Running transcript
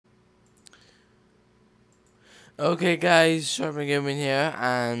Okay guys, SharkManGaming here,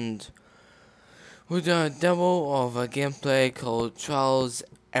 and we're doing a demo of a gameplay called Trials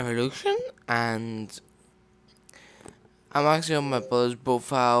Evolution, and I'm actually on my brother's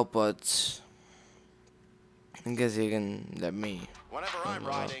profile, but I guess you can let me. Whenever I'm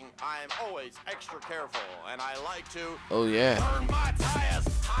riding, I'm always extra careful, and I like to Oh yeah. burn my tires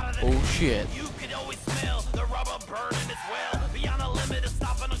hotter than Oh shit. you can always smell the rubber burning as well. Beyond a limit of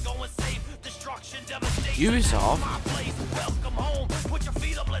stopping or going safe. Destruction, devastation. Ubisoft. My place. Welcome home. Put your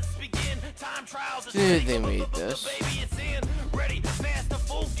feet up, let's begin. Time trials. Did they made this? Baby, it's in. Ready, fast, the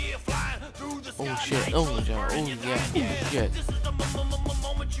full gear flying through the sky. Oh shit. Oh yeah. Oh yeah. Oh shit. This is the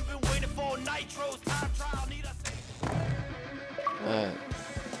moment you've been waiting for. Nitro's time trial. Need a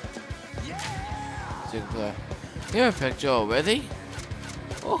Single you have a picture already?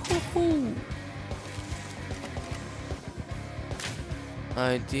 Oh ho ho!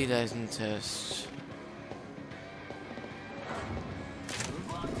 ID license test.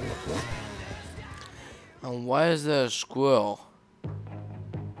 And why is there a squirrel?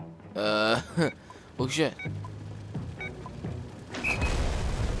 Oh shit.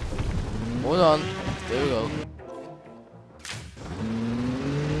 Hold on. There we go.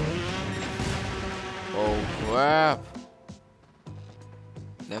 Oh crap.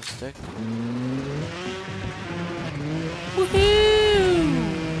 Left stick. Woohoo!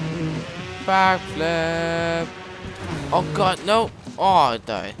 Backflip. Oh god, no. Oh, I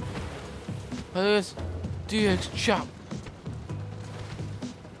died. Look at this. DX chop.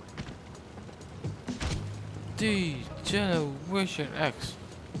 D Generation X.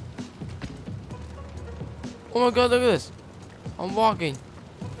 Oh my god, look at this. I'm walking.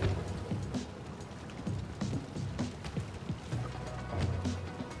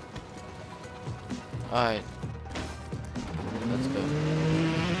 Alright. Let's go.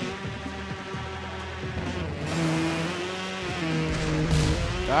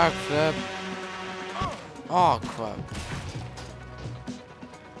 Backflip. Oh crap.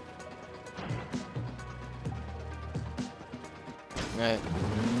 Right.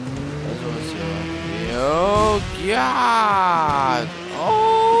 That's what it's doing. Oh god!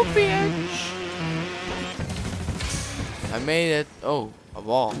 Oh bitch! I made it. Oh, a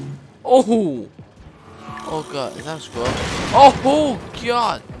wall. Oh! Oh god, is that a squirrel? Oh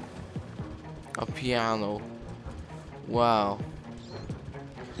god! A piano. Wow.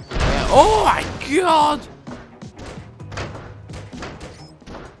 Yeah. Oh my god!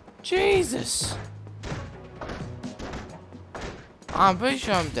 Jesus! I'm pretty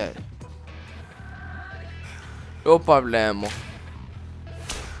sure I'm dead. No problemo.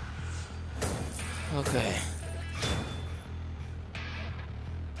 Okay.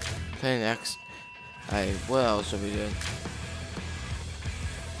 Play next. Alright, what else are we doing?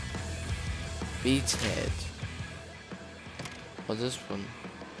 Beats head. What's this one?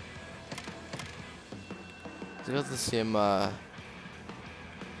 It's got the same, what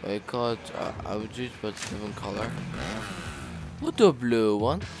do you call it? I would use, but it's a different color. With the blue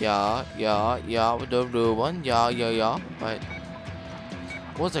one? Yeah. With the blue one? Yeah. Right.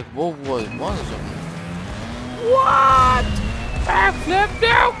 What's like World War I or something? What? Backflip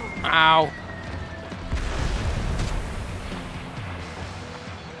now? Ow.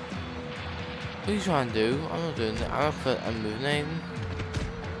 What are you trying to do? I'm not doing that. I'm not put a move name.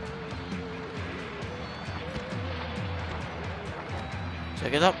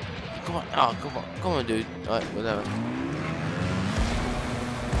 Check it up. Come on. Oh, come on, dude. Alright, whatever.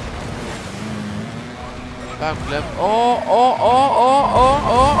 Backflip. Oh.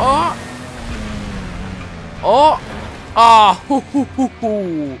 Ah,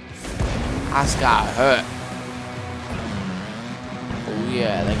 That's got hurt. Oh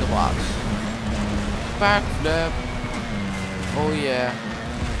yeah, like a box. Backflip. Oh yeah.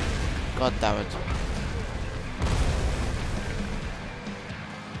 God damn it.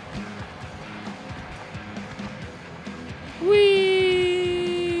 Whee!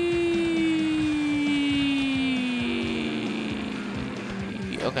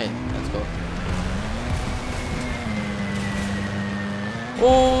 Okay, let's go.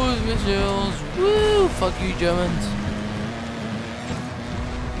 Oh, missiles! Woo! Fuck you, Germans!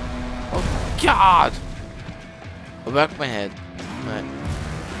 Oh God! I back my head. Right.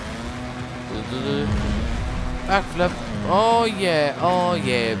 Backflip. Oh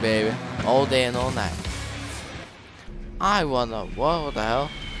yeah, baby. All day and all night. I wanna. What the hell?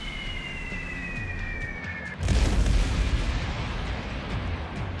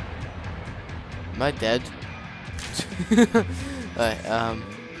 Am I dead? Alright,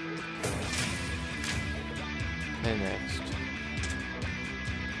 Then next.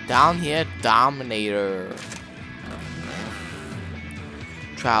 Down here, Dominator.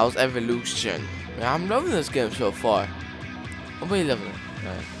 Trials Evolution. Yeah, I'm loving this game so far. I'm really loving it.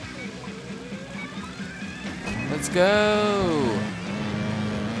 Right. Let's go.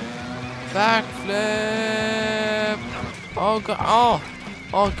 Backflip. Oh god. Oh.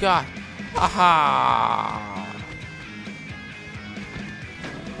 Oh god. Aha.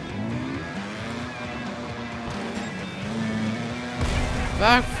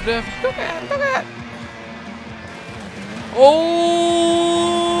 Backflip. Look at it. Look at it.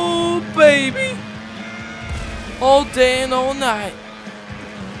 Oh baby. All day and all night.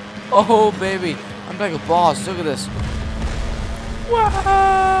 Oh baby. I'm like a boss. Look at this.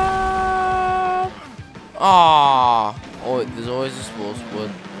 Wow. Ah. Oh, there's always a small spot.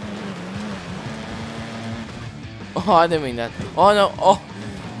 Oh, I didn't mean that. Oh no. Oh.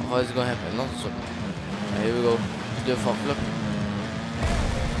 Oh, it's gonna happen. Not so. Here we go. Do a front flip.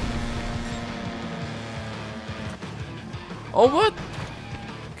 Oh what?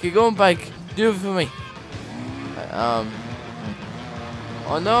 Keep going, bike. Do it for me.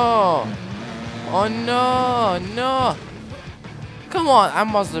 Oh no. Oh no. No. Come on. I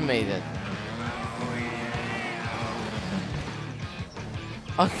must have made it.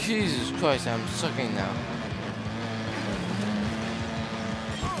 Oh Jesus Christ. I'm sucking now.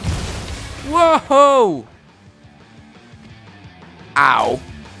 Whoa. Ow.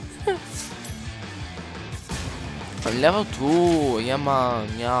 I'm level 2, yeah man,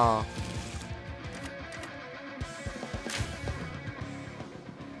 yeah.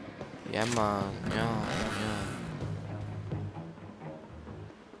 Yeah man, yeah,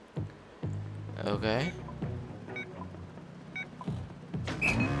 yeah. Okay.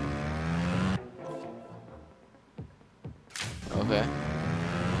 Okay.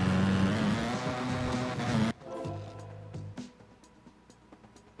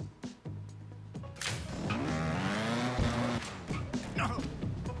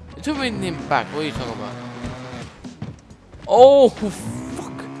 It took me back. What are you talking about? Oh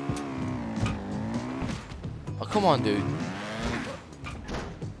fuck! Oh come on, dude.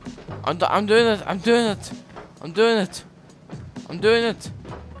 I'm doing it. I'm doing it. I'm doing it. I'm doing it.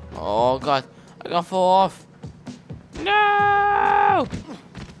 Oh god! I gotta fall off. No!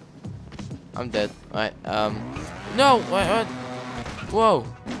 I'm dead. Right. No. Wait. What? Whoa!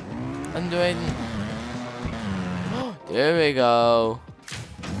 I'm doing. There we go.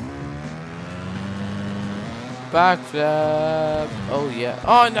 Backflip. Oh yeah.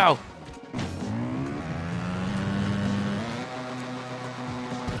 Oh no.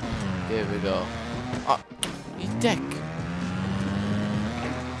 There we go. Oh, you dick.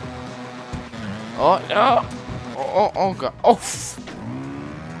 Oh no. Oh god. Oh.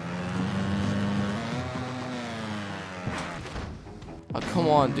 Oh come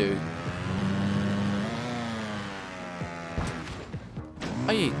on, dude.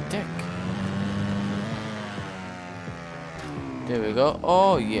 Oh you dick. There we go.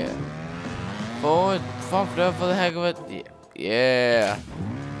 Oh yeah. Forward, front flip for the heck of it. Yeah.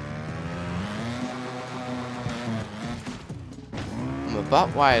 I'm a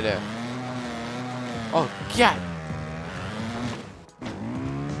butt wider. Oh god.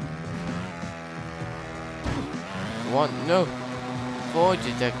 One no. Forward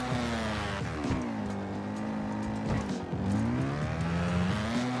you dick.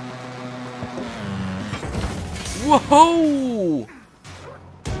 Whoa!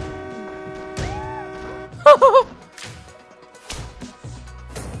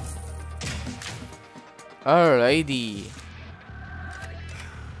 Alrighty.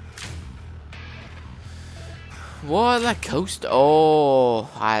 What a coaster. Oh,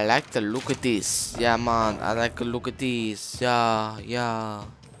 I like the look at this. Yeah, man. I like the look at this. Yeah, yeah.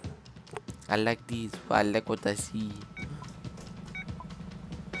 I like this. I like what I see.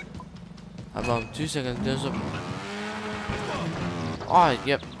 About 2 seconds. There's a. Oh,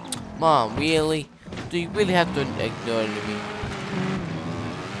 yep. Mom, really? Do you really have to ignore me?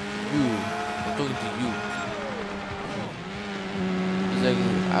 You. I'm talking to you. I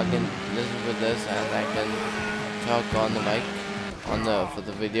can listen to this and I can talk on the mic for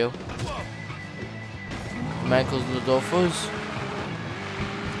the video. Michael's Ludolfo's.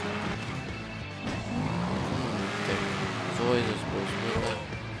 It's always a sports movie.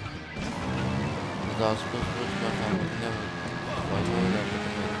 It's all sports movie. My family never. Why do you never?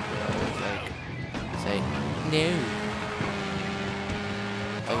 Like say no.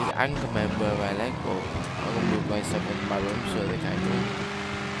 I can command wherever I like. Well, I'm gonna move myself into my room so they can't go.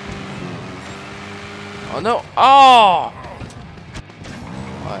 Oh no! Oh!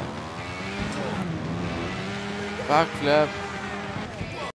 Alright. Backflip.